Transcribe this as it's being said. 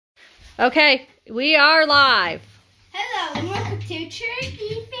Okay, we are live. Hello, and welcome to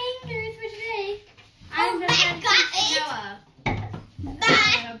Turkey Fingers for today. Oh my God,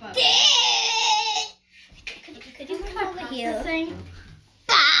 Could you come over here?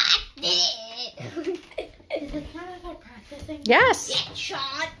 Is it kind of like practicing? Yes. Yeah,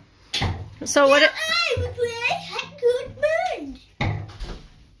 Sean. So what? I would play good moon.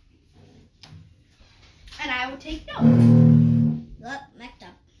 And I will take notes. Look, messed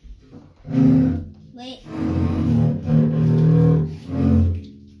up. Wait.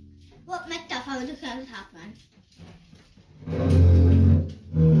 What messed up? I was looking at the top one.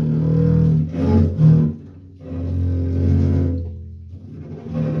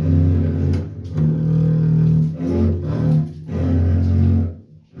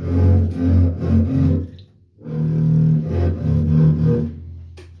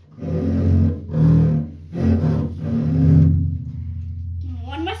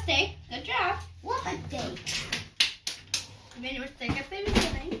 One mistake. Good job. What mistake? You made a mistake at the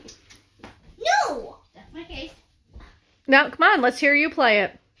beginning. No! That's my case. Now, come on, let's hear you play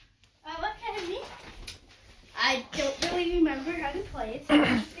it. Oh, okay, me. I don't really remember how to play it, so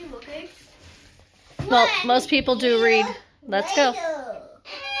I'm just be looking. Well, most people do read. Let's go.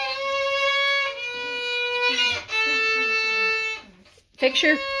 Fix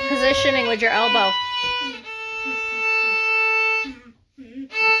your positioning with your elbow.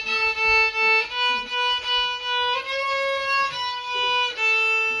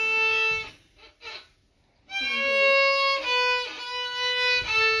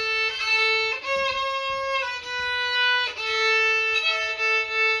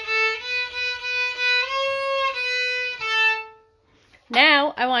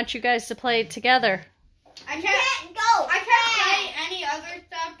 Now, I want you guys to play it together. I Go! can't play any other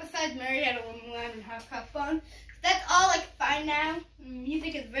stuff besides Mary Had a Woman and Have Cup Fun. That's all like fine now.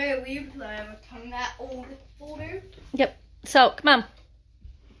 Music is very weird because I have a tongue that older. Yep. So, come on.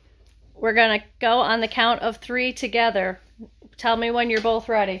 We're going to go on the count of 3 together. Tell me when you're both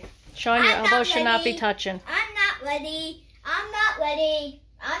ready. Sean, your I'm elbow not should not be ready. touching. I'm not ready. I'm not ready.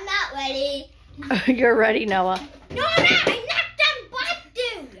 I'm not ready. You're ready, Noah. No, I'm not. I'm not done, box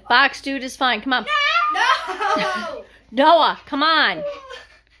dude. Box dude is fine. Come on. No! Noah, come on.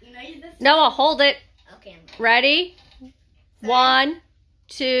 You know you just Noah, hold it. Okay, I'm Ready? 1,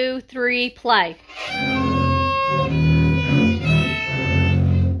 2, 3, play. Okay,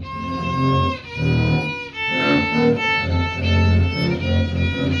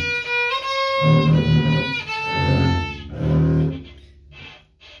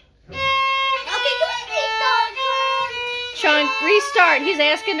 go ahead, Sean, restart. He's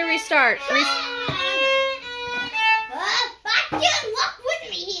asking to restart. Box dude, walk with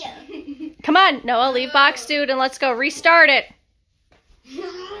me here. Come on, Noah, leave box dude and let's go. Restart it.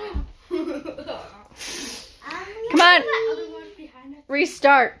 Come on.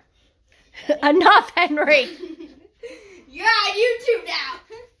 Restart. Enough, Henry. You're on YouTube now.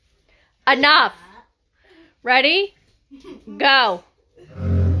 Enough. Ready? Go.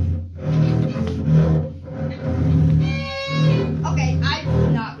 Okay,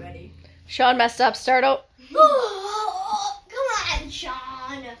 I'm not ready. Sean messed up. Start out. Oh, come on,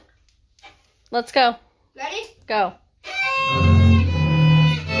 Sean. Let's go. Ready? Go.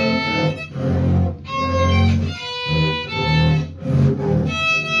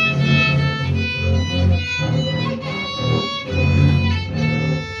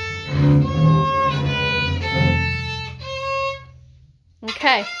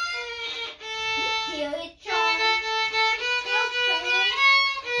 Okay. Here it, Sean.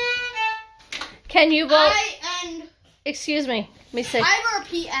 Can you both? And Excuse me. Let me see. I will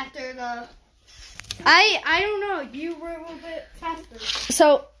repeat after the. I don't know. You were a little bit faster.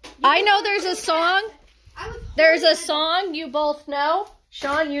 So, I know there's a song. I was. There's a song you both know.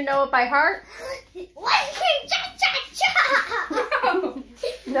 Sean, you know it by heart? No.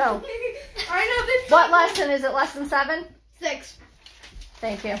 No. I know this. What lesson? Is it lesson 7? 6.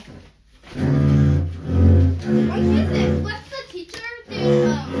 Thank you. What's this? What's the teacher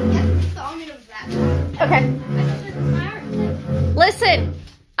did? Guess the song and it was that song. Okay. I thought it was my art. Listen.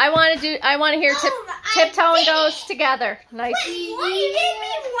 I want to hear Tiptoeing Ghosts together. Nice. What, you did me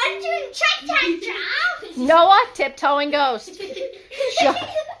one, two, and cha-cha-cha? Noah, Tiptoeing Ghost.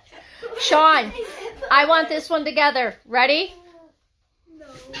 Sean, I want this one together. Ready? No.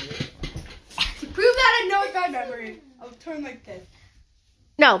 To prove that I know it's my memory, I'll turn like this.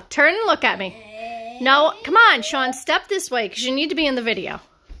 No, turn and look at me. No, come on, Sean, step this way because you need to be in the video.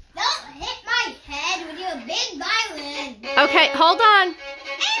 Don't hit my head with your big violin. Okay, hold on.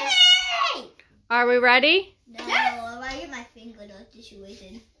 Hey! Are we ready? No, I get my finger in this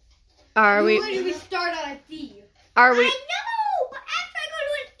situation. Are We we? literally start on a D. Are I we? know, but after I go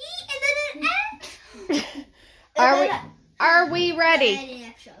to an E and then an F. Are we ready?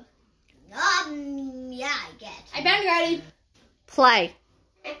 Yeah, I guess. I've been ready. Play.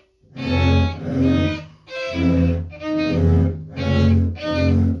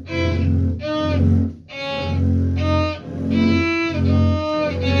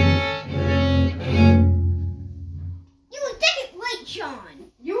 You did it right,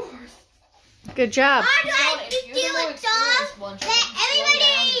 Sean. You are. Good job. I'd like to do a song that everybody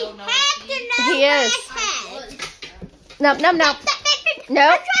has to know. He is. by head. No. I'm Nope. trying to do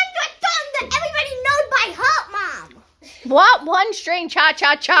a song that everybody knows by heart, Mom. What? One string cha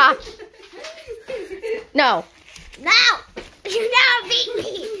cha cha. No. Now, you now beat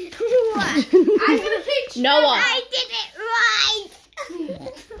me. I'm gonna teach Noah. I did it right.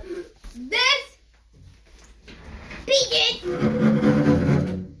 this. Beat it.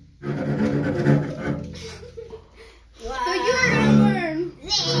 So you are gonna learn.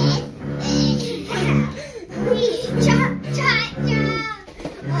 Cha cha cha.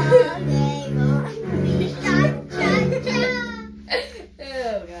 All day long. Cha cha cha.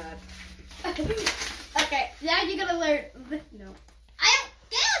 Oh God. Okay, now you're gonna learn this note. I don't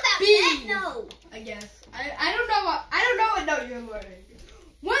care about B. that. No. I guess. I don't know what note you're learning.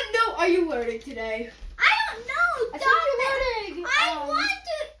 What note are you learning today? I don't know. I think Stop you're it. learning. I want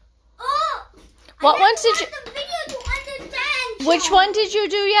to. Oh. What I ones have did to you? watch the video to understand. Which Sean. one did you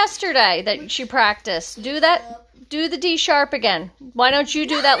do yesterday that she practiced? Do that. Do the D sharp again. Why don't you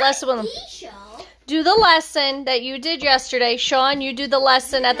do that lesson with them? D show. Do the lesson that you did yesterday. Sean, you do the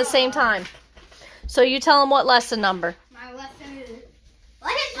lesson at the same time. So you tell them what lesson number. My lesson is.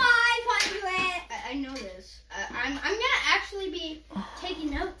 What is 500? I know this. I'm gonna actually be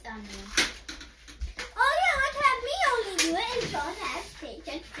taking notes on this. Oh yeah, let's have me only do it and Sean has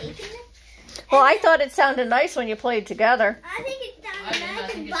taken it. Well, I thought it sounded nice when you played together. I think it sounds I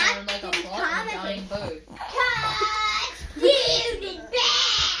nice think and it sounded like a Buck plot and a dying bird. Cut, dude, and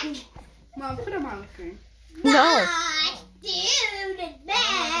back. Mom, put them on the screen. No. Cut, dude, and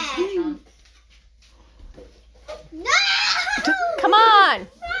back. No. Come on.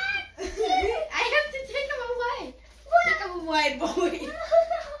 I have to take them away. Take them away, boy.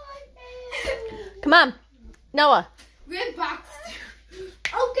 Come on. Noah. Red box. Okay,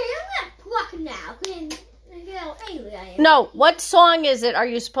 I'm gonna pluck now. No. What song is it? Are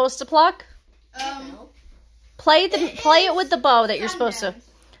you supposed to pluck? Play it with the bow that you're supposed to.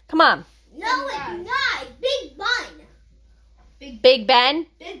 Come on. No, it's not. Big Bun. Big Ben.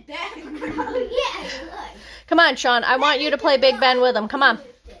 Big Ben. Oh yeah, it was. Come on, Sean. I want you to play Big Ben with him. Come on.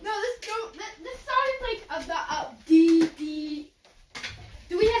 No, this song is like about D.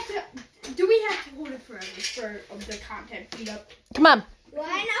 Do we have to hold it forever for the content speed up? Come on. Do I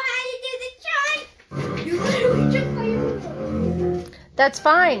know how to do the chime? You literally just play it. That's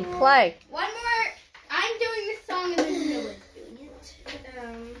fine. Play. One more. I'm doing this song and then Noah's doing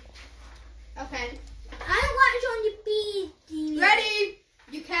it. Okay. I want Sean to be the Ready?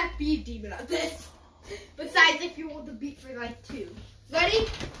 You can't be a demon on this. Besides, if you hold the beat for like 2. Ready?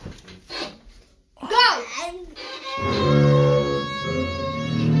 Go!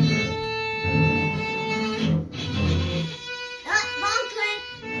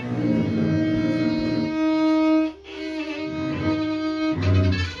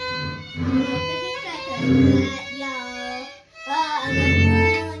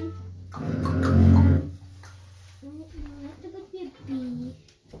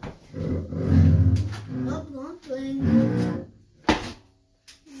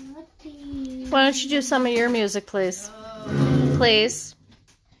 Why don't you do some of your music, please? Please.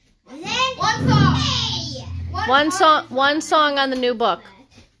 One song. One song on the new book.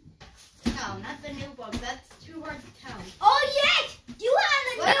 No, not the new book. That's too hard to tell. Oh yes, you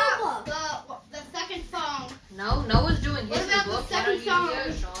have a new book. The second song. No, Noah's doing What his about new the book. second What song? are you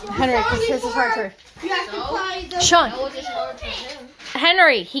doing, Sean? Henry, Song because his is hard before. for You have to No. play the. Sean. Noah just hard for him.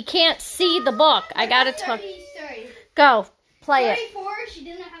 Henry. He can't see the book. I gotta talk. 30. Go. Play it. 34. She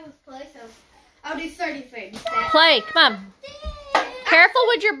didn't have us play, so I'll do 33 instead. Play. Come on. Careful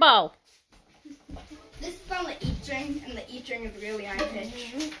with your bow. This is on the E string, and the E string is really high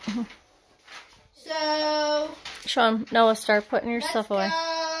pitch. So Sean, Noah, start putting your let's stuff away.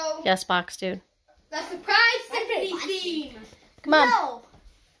 go. Yes, box, dude. The surprise symphony theme. Come on. No.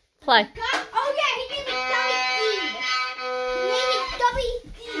 Play. Oh yeah, he gave me Stubby Steve. He gave me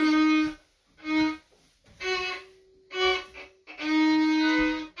Stubby Steve.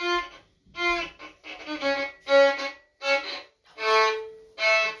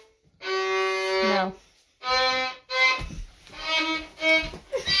 No.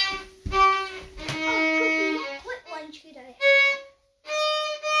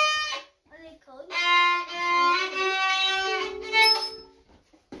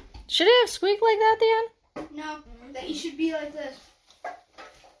 squeak like that, Dan? No, that you should be like this.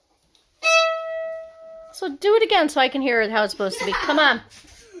 So do it again so I can hear it how it's supposed to be. Come on.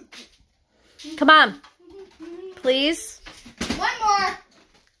 Come on. Please. One more.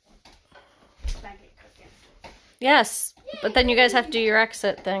 Yes. But then you guys have to do your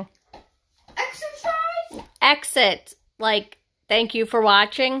exit thing. Exercise. Exit. Like, thank you for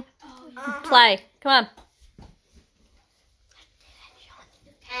watching. Oh, Play. Come on.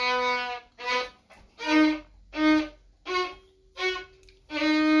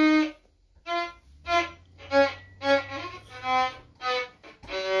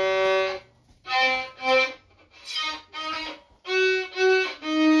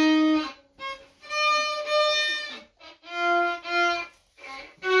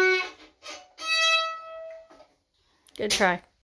 Good try.